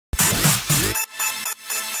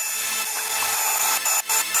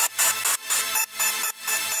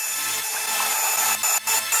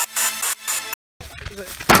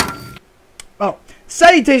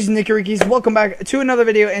Salutations NickiRickies, welcome back to another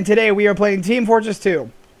video, and today we are playing Team Fortress 2.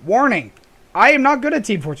 Warning, I am not good at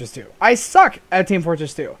Team Fortress 2. I suck at Team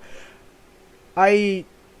Fortress 2. I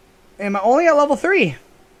am only at level 3,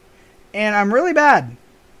 and I'm really bad.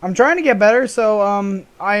 I'm trying to get better, so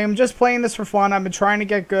I am just playing this for fun. I've been trying to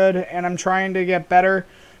get good, and I'm trying to get better.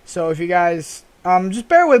 So if you guys just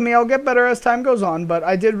bear with me, I'll get better as time goes on, but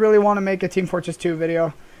I did really want to make a Team Fortress 2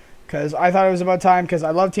 video. Because I thought it was about time, because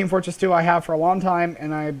I love Team Fortress 2, I have for a long time,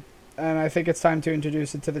 and I think it's time to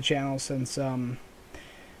introduce it to the channel, since the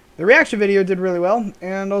reaction video did really well,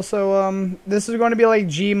 and also this is going to be like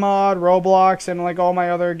Gmod, Roblox, and like all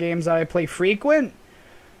my other games that I play frequent,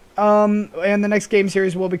 and the next game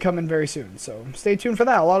series will be coming very soon, so stay tuned for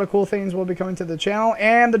that. A lot of cool things will be coming to the channel,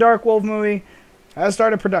 and the Dark Wolf movie has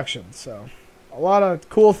started production, so a lot of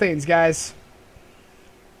cool things, guys.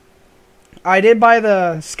 I did buy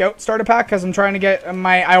the Scout starter pack because I'm trying to get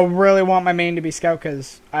I really want my main to be Scout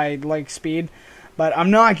because I like speed. But I'm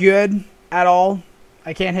not good at all.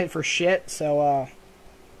 I can't hit for shit, so,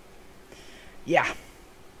 yeah.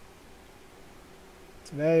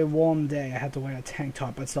 It's a very warm day. I had to wear a tank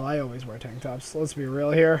top, but still, I always wear tank tops. So let's be real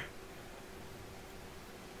here.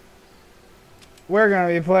 We're going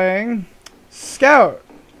to be playing Scout.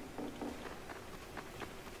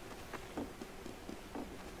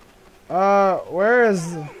 Where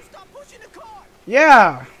is...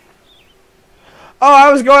 Yeah! Oh,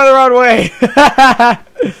 I was going the wrong way!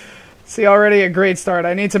 See, already a great start.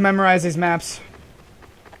 I need to memorize these maps.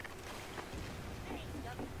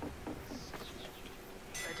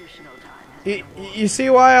 You see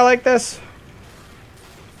why I like this?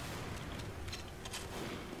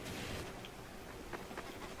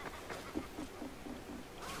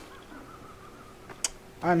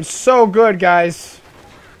 I'm so good, guys.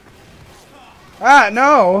 Ah,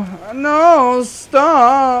 no! No,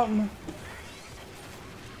 stop!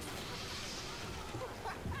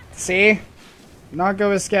 See? Not good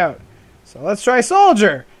with Scout. So let's try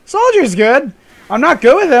Soldier! Soldier's good! I'm not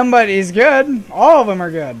good with him, but he's good. All of them are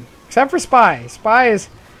good. Except for Spy. Spy is...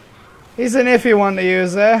 he's an iffy one to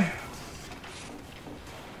use there.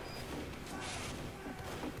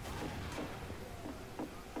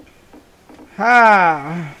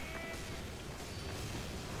 Ha!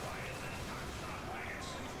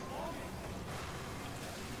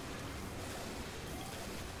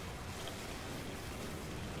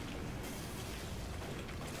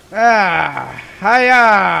 Ah,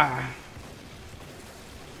 hiya!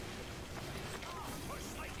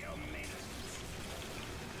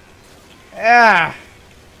 Yeah.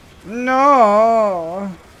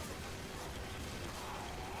 No.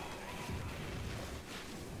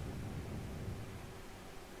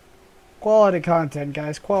 Quality content,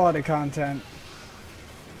 guys. Quality content.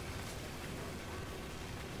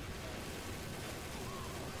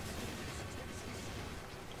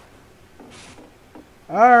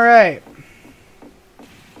 All right.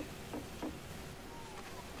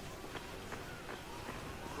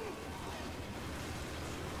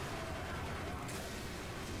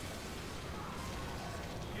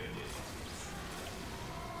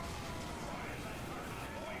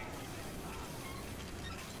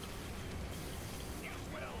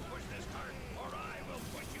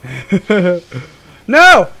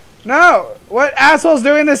 No! No! What asshole's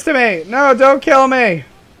doing this to me? No, don't kill me.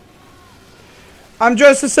 I'm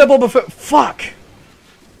just a simple buffoon. Fuck!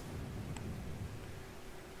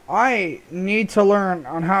 I need to learn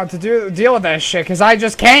on how to deal with that shit, because I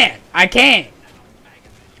just can't. I can't.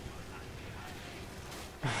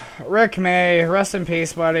 Rick May, rest in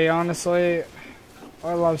peace, buddy. Honestly,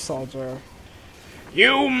 I love Soldier.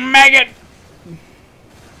 You maggot!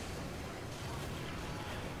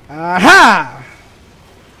 Aha!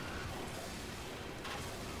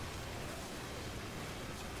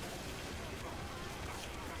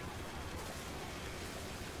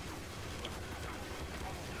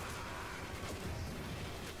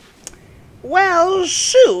 Well,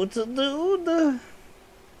 shoot, dude.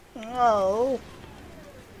 Oh.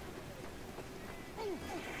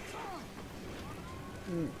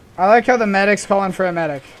 I like how the medic's calling for a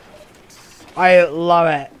medic. I love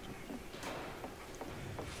it.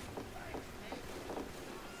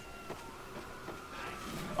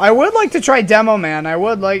 I would like to try Demo Man. I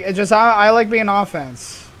would like it. Just I like being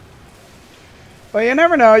offense. But you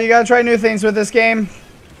never know. You gotta try new things with this game.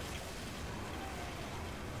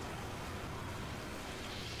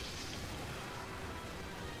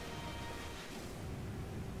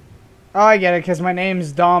 Oh, I get it, because my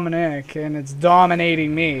name's Dominic, and it's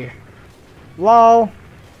dominating me. Lol.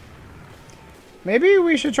 Maybe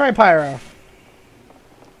we should try Pyro.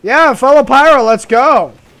 Yeah, fellow Pyro, let's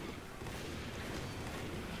go!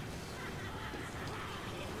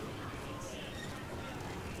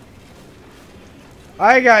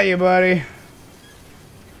 I got you, buddy.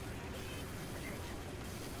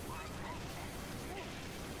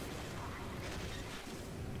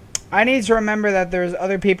 I need to remember that there's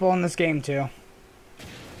other people in this game too.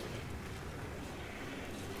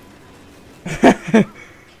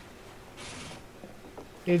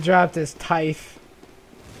 He dropped his tithe.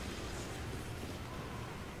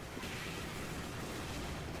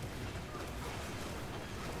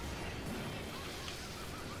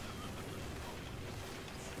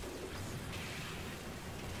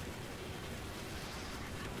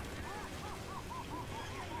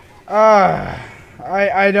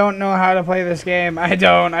 I don't know how to play this game. I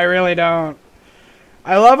don't. I really don't.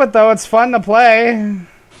 I love it though. It's fun to play.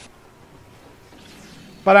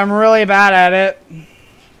 But I'm really bad at it.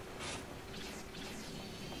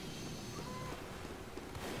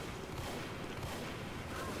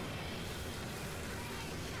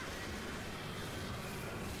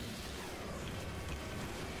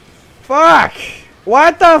 Fuck!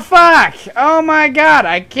 What the fuck? Oh my god,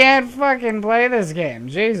 I can't fucking play this game.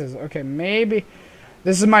 Jesus. Okay, maybe.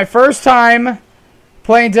 This is my first time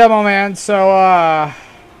playing Demo Man, so,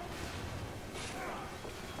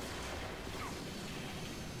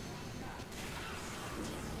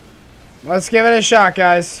 let's give it a shot,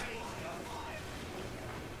 guys.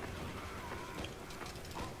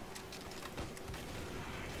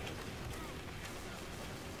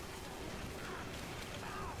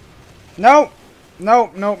 Nope.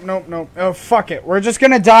 Nope, nope, nope, nope. Oh, fuck it. We're just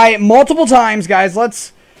gonna die multiple times, guys.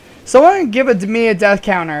 Let's... Someone give me a death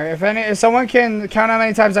counter. If someone can count how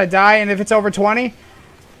many times I die, and if it's over 20,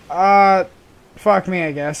 fuck me,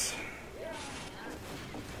 I guess.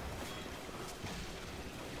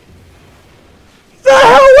 The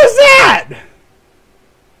hell was that?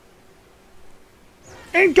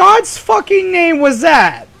 In God's fucking name was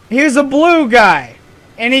that? He was a blue guy,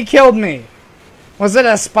 and he killed me. Was it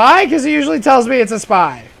a spy? Because he usually tells me it's a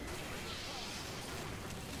spy.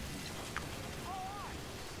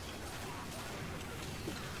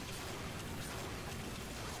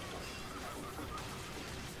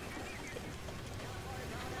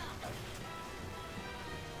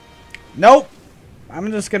 Nope.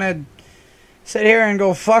 I'm just gonna sit here and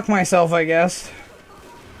go fuck myself, I guess.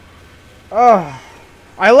 Oh,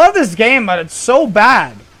 I love this game, but it's so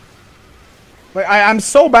bad. Like, I'm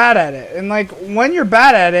so bad at it. And, like, when you're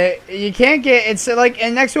bad at it, you can't get... It's, like,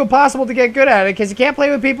 next to impossible to get good at it because you can't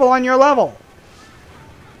play with people on your level.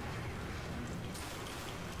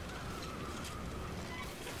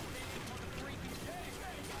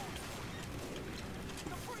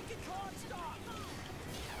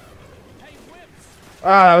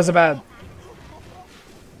 Ah, that was a bad...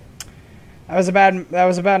 That was a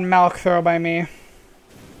bad Malk throw by me.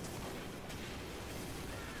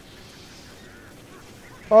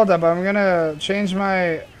 Hold up, I'm gonna change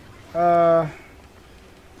my,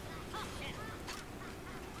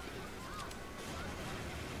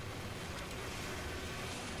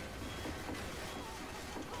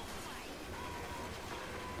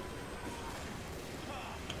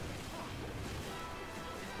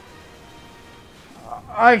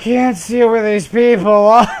 I can't see where these people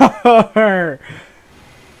are.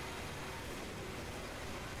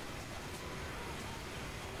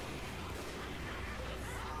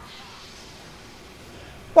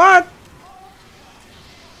 What?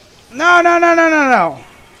 No, no, no, no, no, no.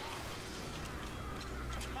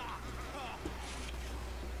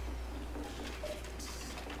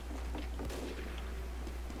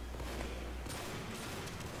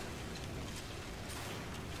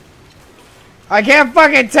 I can't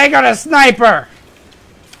fucking take on a sniper.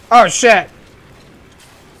 Oh, shit.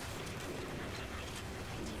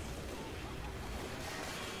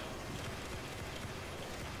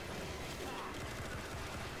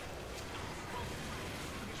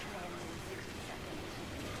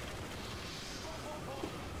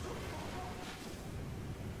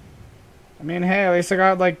 I mean, hey, at least I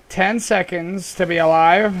got like 10 seconds to be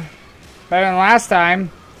alive. Better than last time.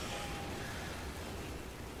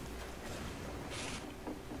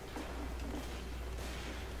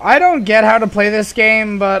 I don't get how to play this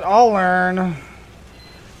game, but I'll learn.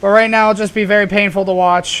 But right now, it'll just be very painful to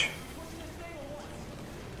watch.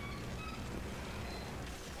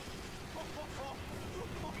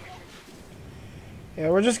 Yeah,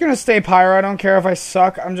 we're just gonna stay Pyro. I don't care if I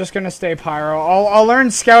suck. I'm just gonna stay Pyro. I'll learn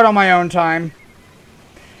Scout on my own time.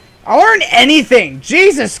 I'll learn anything!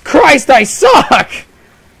 Jesus Christ, I suck!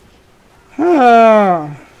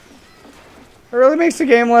 It really makes the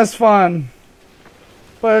game less fun.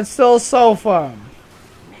 But it's still so fun.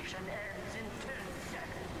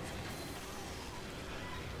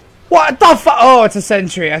 What the fuck? Oh, it's a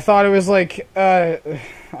sentry. I thought it was like, I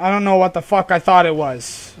don't know what the fuck I thought it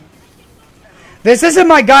was. This isn't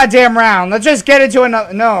my goddamn round. Let's just get into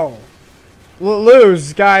another. No.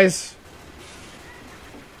 Lose, guys.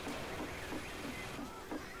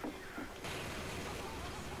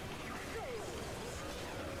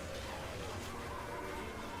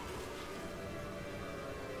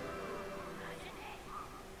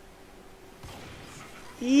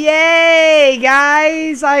 Yay,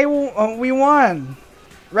 guys! We won.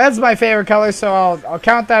 Red's my favorite color, so I'll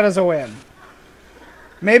count that as a win.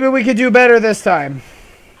 Maybe we could do better this time.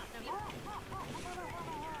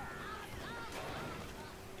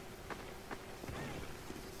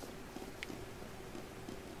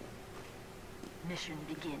 Mission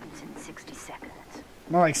begins in 60 seconds.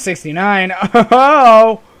 More like 69.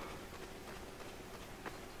 Oh!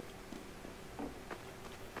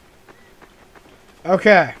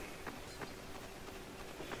 Okay.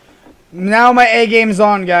 Now my A game's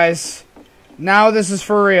on, guys. Now this is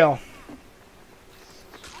for real.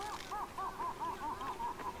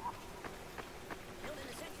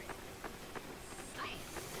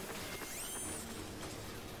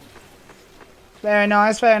 Very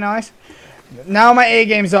nice, very nice. Now my A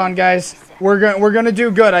game's on, guys. We're gonna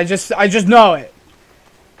do good. I just know it.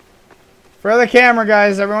 For the camera,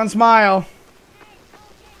 guys, everyone smile.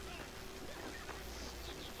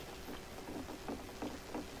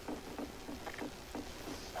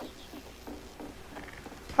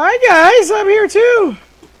 Hi guys, I'm here too.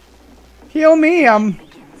 Heal me, I'm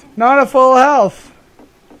not at full health.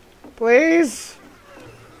 Please.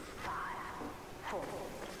 5, 4,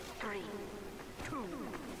 3, 2,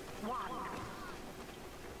 1.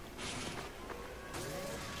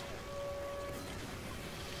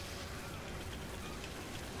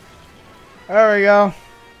 There we go.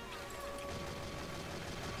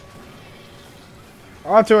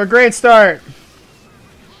 Off to a great start.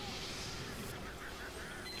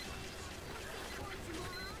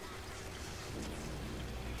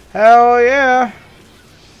 Hell yeah.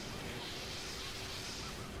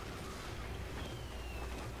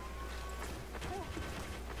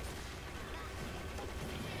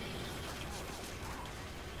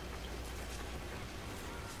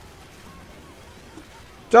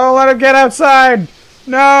 Don't let him get outside.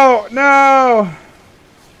 No, no.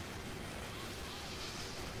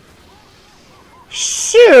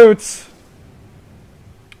 Shoot.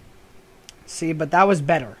 See, but that was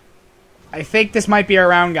better. I think this might be our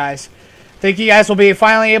round, guys. I think you guys will be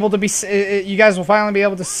finally able to be. You guys will finally be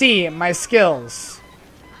able to see my skills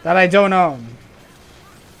that I don't own.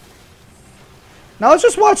 Now let's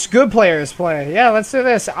just watch good players play. Yeah, let's do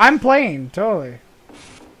this. I'm playing totally.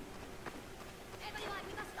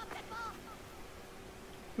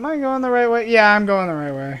 Am I going the right way? Yeah, I'm going the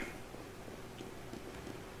right way.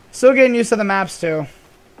 Still getting used to the maps too.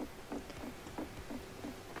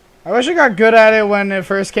 I wish I got good at it when it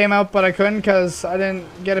first came out, but I couldn't because I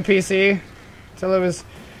didn't get a PC until it was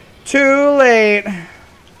too late.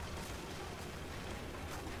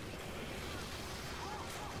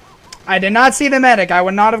 I did not see the medic. I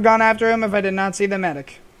would not have gone after him if I did not see the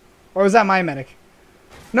medic. Or was that my medic?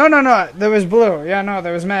 No, no, no. There was blue. Yeah, no,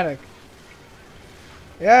 there was medic.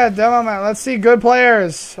 Yeah, demo man. Let's see good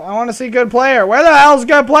players. I want to see good player. Where the hell's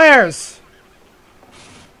good players?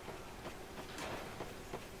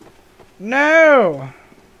 No.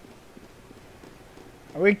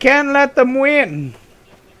 We can't let them win.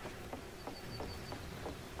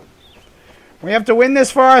 We have to win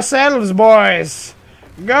this for ourselves, boys.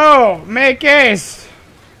 Go, make ace.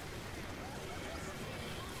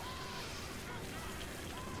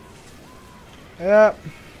 Yep.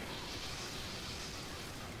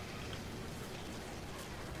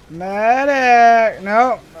 Medic.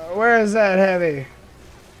 No, where is that heavy?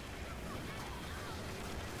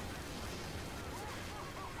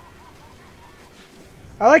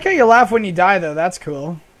 I like how you laugh when you die, though. That's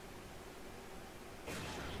cool.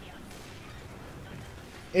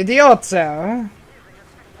 Idiota.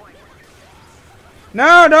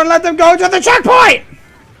 No, don't let them go to the checkpoint!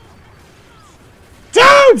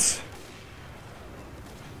 Dudes!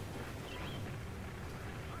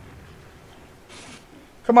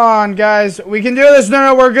 Come on, guys. We can do this. No,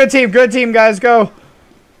 no, we're a good team. Good team, guys. Go.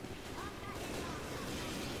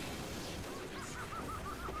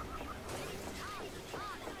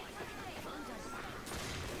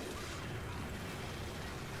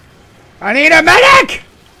 I need a medic!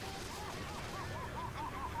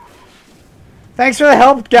 Thanks for the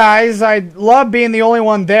help, guys. I love being the only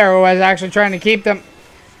one there who was actually trying to keep them.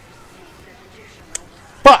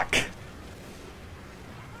 Fuck!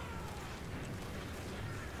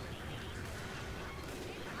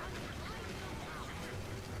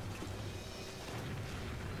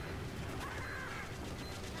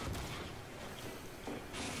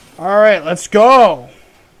 Alright, let's go.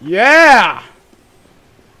 Yeah!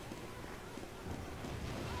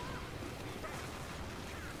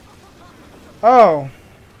 Oh.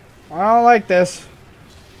 I don't like this.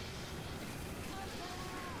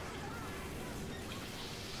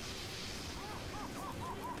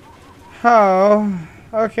 Oh.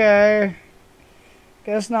 Okay.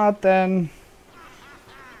 Guess not then.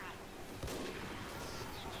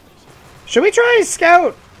 Should we try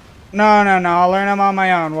Scout? No, no, no. I'll learn them on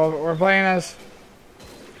my own. We're playing as...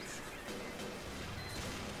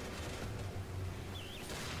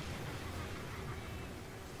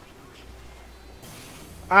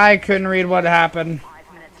 I couldn't read what happened.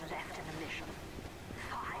 5 minutes left in the mission.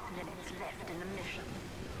 5 minutes left in the mission.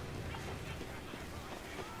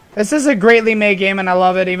 This is a greatly made game and I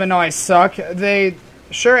love it even though I suck.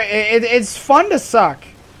 It's fun to suck.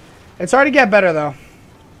 It's hard to get better though.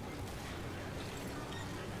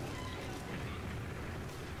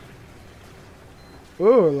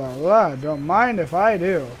 Ooh la la, don't mind if I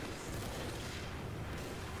do.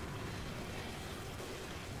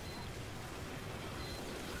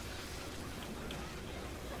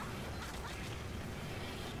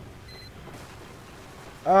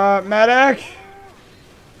 Medic?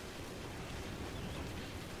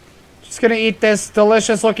 Just gonna eat this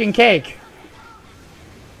delicious looking cake.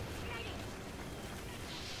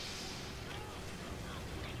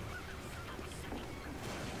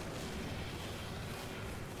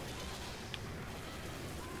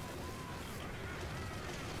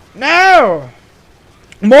 No!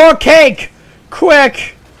 More cake!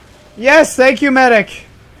 Quick! Yes, thank you, medic.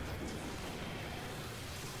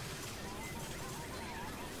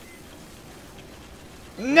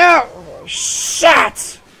 No!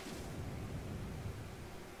 Shit!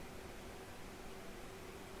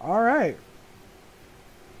 Alright.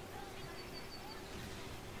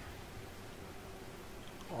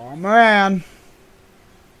 Oh man.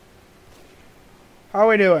 How are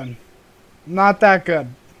we doing? Not that good.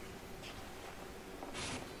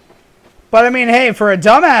 But I mean, hey, for a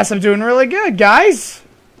dumbass, I'm doing really good, guys.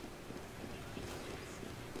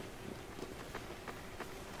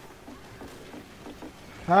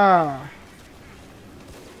 Ah.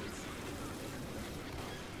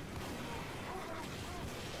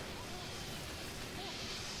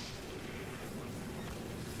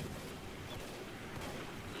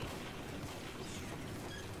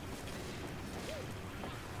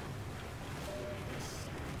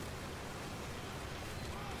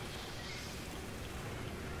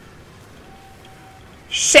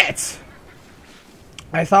 Shit!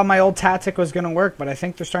 I thought my old tactic was gonna work, but I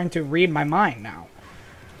think they're starting to read my mind now.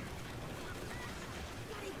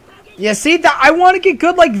 Yeah, see, that I want to get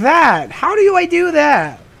good like that. How do I do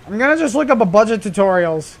that? I'm gonna just look up a bunch of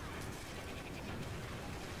tutorials.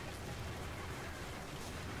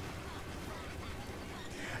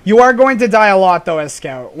 You are going to die a lot, though, as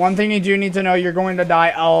Scout. One thing you do need to know, you're going to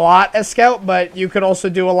die a lot as Scout, but you could also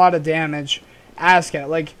do a lot of damage as Scout.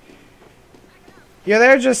 Like, you're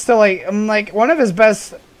there just to, like, one of his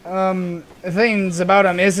best things about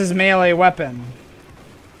him is his melee weapon.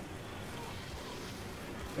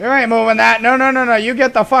 You ain't moving that. No, no, no, no. You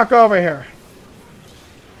get the fuck over here.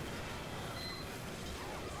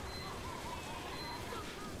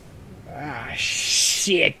 Ah,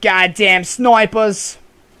 shit. Goddamn snipers.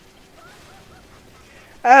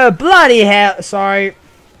 Oh, bloody hell. Sorry.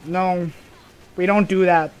 No. We don't do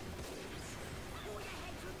that.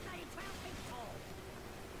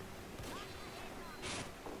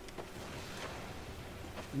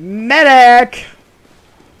 Medic!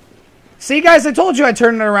 See, guys, I told you I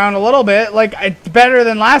turned it around a little bit. Like, better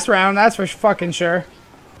than last round, that's for fucking sure.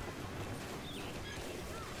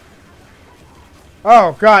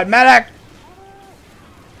 Oh, God, medic!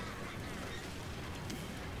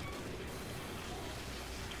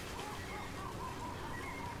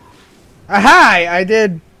 Aha! I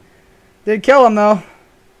did kill him, though.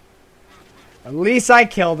 At least I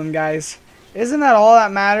killed him, guys. Isn't that all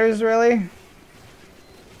that matters, really?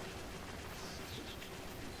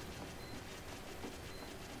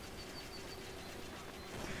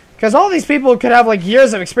 Because all these people could have, like,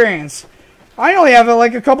 years of experience. I only have,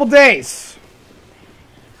 like, a couple days.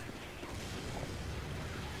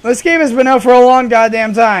 This game has been out for a long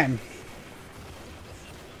goddamn time.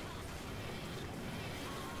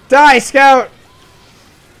 Die, Scout!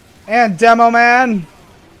 And Demo Man.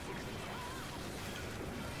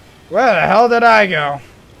 Where the hell did I go?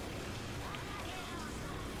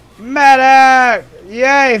 Medic!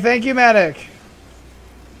 Yay, thank you, medic.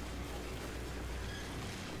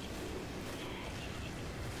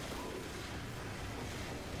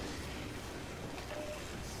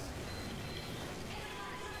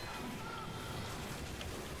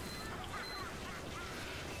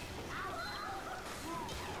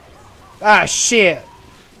 Ah, shit.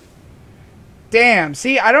 Damn.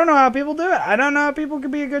 See, I don't know how people do it. I don't know how people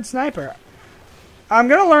can be a good sniper. I'm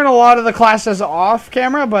going to learn a lot of the classes off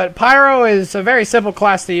camera, but Pyro is a very simple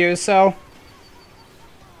class to use, so...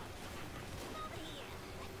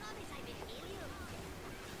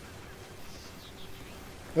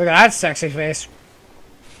 Look at that sexy face.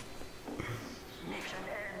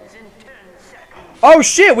 Oh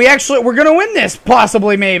shit, we're gonna win this,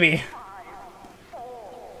 possibly, maybe.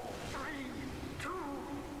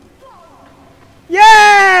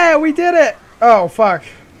 Yeah, we did it. Oh, fuck.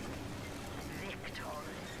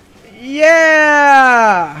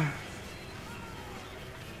 Yeah.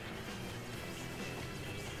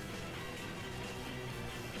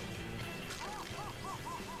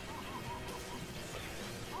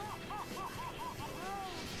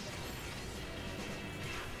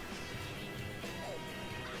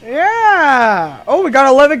 Yeah. Oh, we got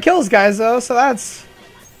 11 kills, guys, though, so that's...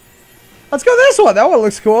 Let's go this one. That one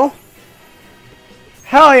looks cool.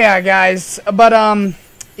 Hell yeah, guys. But,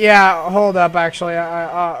 yeah, hold up, actually.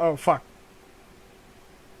 Oh, fuck.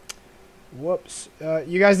 Whoops.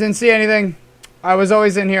 You guys didn't see anything. I was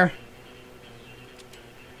always in here.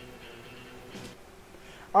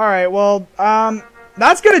 Alright, well,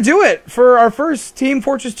 that's going to do it for our first Team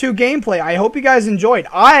Fortress 2 gameplay. I hope you guys enjoyed.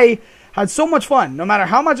 I had so much fun. No matter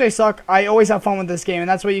how much I suck, I always have fun with this game, and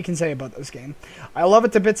that's what you can say about this game. I love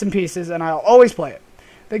it to bits and pieces, and I'll always play it.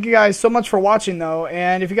 Thank you guys so much for watching, though,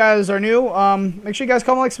 and if you guys are new, make sure you guys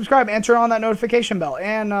comment, like, subscribe, and turn on that notification bell,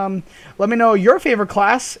 and let me know your favorite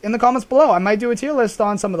class in the comments below. I might do a tier list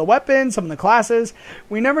on some of the weapons, some of the classes.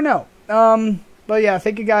 We never know. But yeah,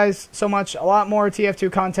 thank you guys so much. A lot more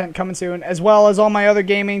TF2 content coming soon, as well as all my other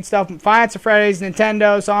gaming stuff, Finance of Freddy's,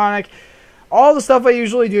 Nintendo, Sonic, all the stuff I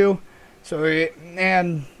usually do. So,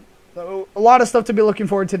 and a lot of stuff to be looking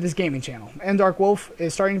forward to this gaming channel. And Dark Wolf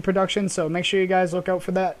is starting production, so make sure you guys look out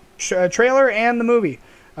for that trailer and the movie.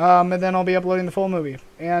 And then I'll be uploading the full movie.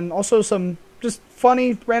 And also some just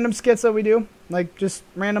funny random skits that we do, like just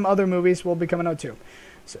random other movies will be coming out too.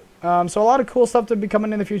 So a lot of cool stuff to be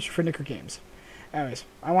coming in the future for NickiRickies Games. Anyways,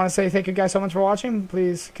 I want to say thank you guys so much for watching.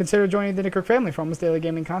 Please consider joining the NickiRickies family for almost daily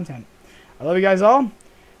gaming content. I love you guys all.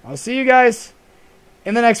 I'll see you guys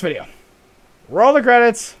in the next video. Roll the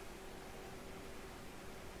credits.